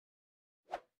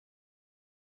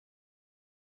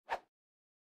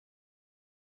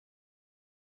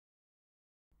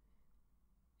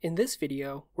In this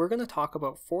video, we're going to talk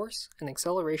about force and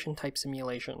acceleration type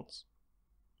simulations.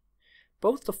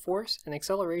 Both the force and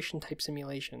acceleration type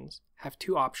simulations have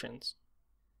two options: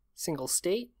 single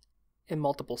state and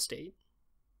multiple state.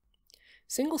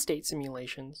 Single state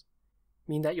simulations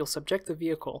mean that you'll subject the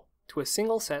vehicle to a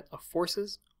single set of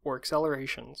forces or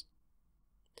accelerations.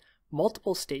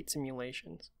 Multiple state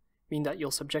simulations mean that you'll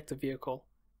subject the vehicle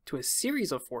to a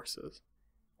series of forces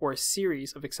or a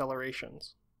series of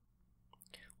accelerations.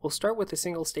 We'll start with a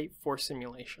single state force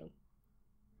simulation.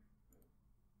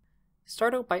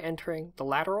 Start out by entering the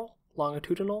lateral,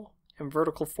 longitudinal, and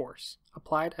vertical force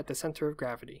applied at the center of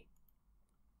gravity.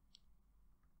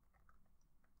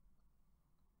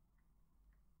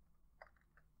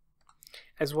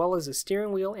 As well as the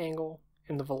steering wheel angle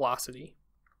and the velocity.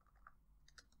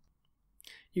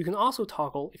 You can also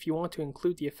toggle if you want to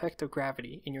include the effect of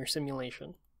gravity in your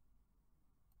simulation.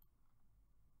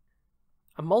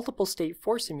 A multiple state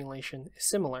force simulation is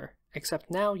similar, except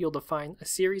now you'll define a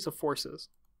series of forces.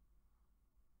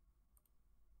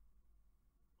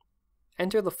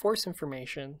 Enter the force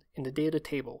information in the data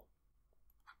table.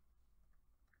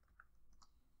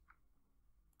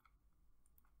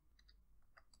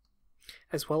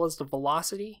 As well as the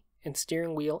velocity and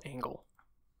steering wheel angle.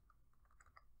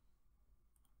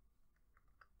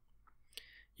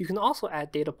 You can also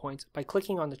add data points by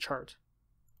clicking on the chart.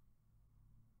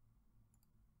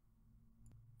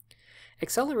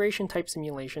 Acceleration type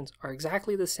simulations are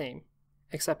exactly the same,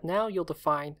 except now you'll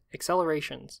define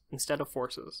accelerations instead of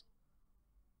forces.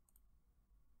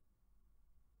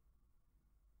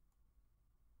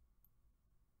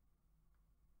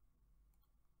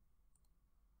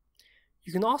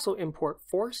 You can also import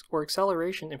force or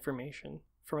acceleration information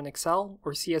from an Excel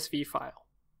or CSV file.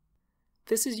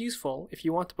 This is useful if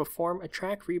you want to perform a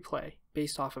track replay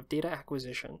based off of data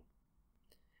acquisition.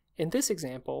 In this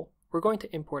example, we're going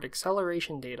to import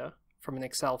acceleration data from an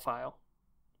Excel file.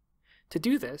 To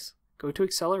do this, go to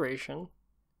Acceleration,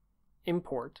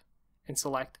 Import, and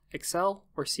select Excel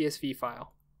or CSV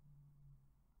file.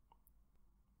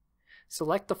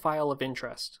 Select the file of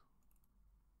interest.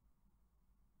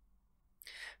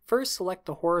 First, select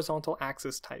the horizontal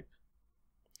axis type.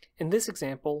 In this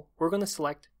example, we're going to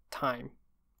select time.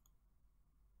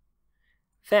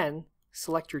 Then,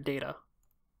 select your data.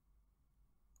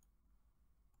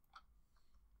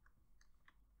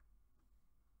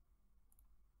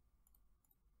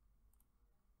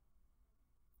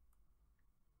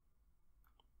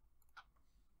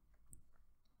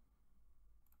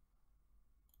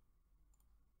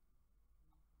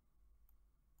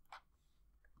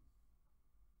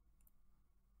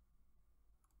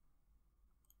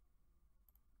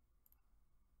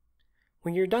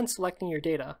 When you're done selecting your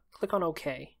data, click on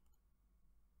OK.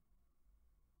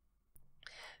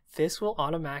 This will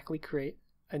automatically create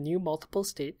a new multiple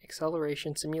state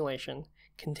acceleration simulation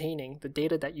containing the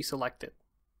data that you selected.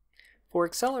 For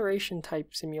acceleration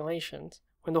type simulations,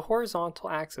 when the horizontal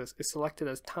axis is selected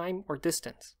as time or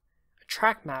distance, a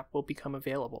track map will become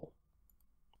available.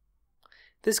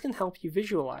 This can help you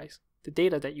visualize the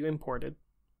data that you imported.